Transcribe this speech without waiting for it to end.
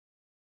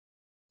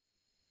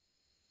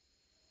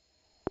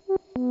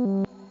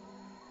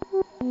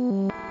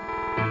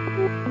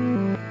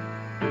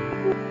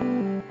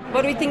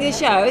What do we think of the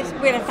show?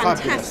 We had a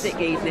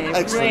fantastic evening.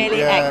 Excellent.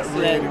 Really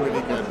excellent.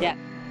 Really good. Yeah.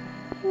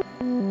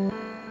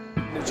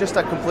 It's just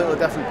a completely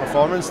different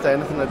performance to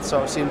anything I'd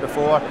sort of seen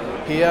before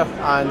here,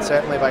 and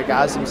certainly by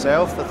Gaz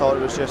himself. I thought it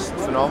was just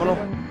phenomenal.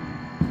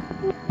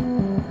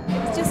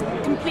 It's just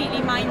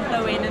completely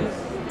mind-blowing, and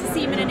to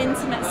see him in an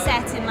intimate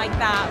setting like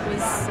that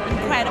was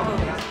incredible.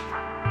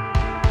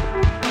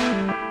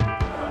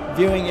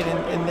 Viewing it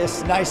in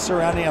this nice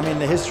surrounding, I mean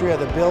the history of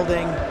the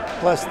building,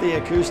 plus the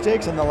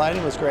acoustics and the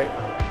lighting was great.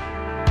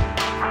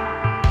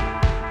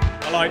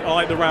 I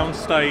like the round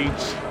stage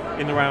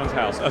in the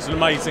Roundhouse. It's an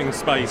amazing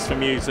space for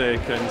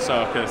music and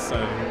circus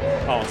and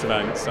art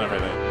events and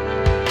everything.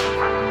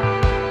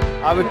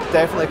 I would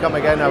definitely come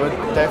again. I would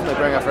definitely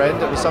bring a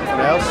friend. It was something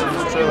else. It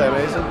was truly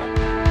amazing.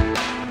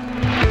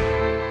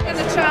 I'm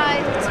going to try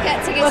to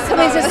get tickets. We're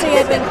coming to see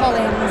Edwyn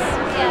Collins.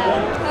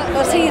 Yeah.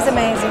 Because he's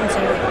amazing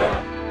too.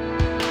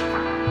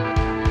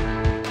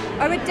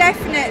 I would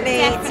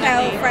definitely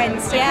tell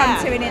friends to come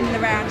to an In the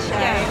Round show.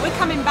 Yeah, we're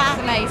coming back.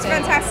 It's amazing.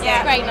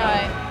 Fantastic. Great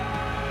night.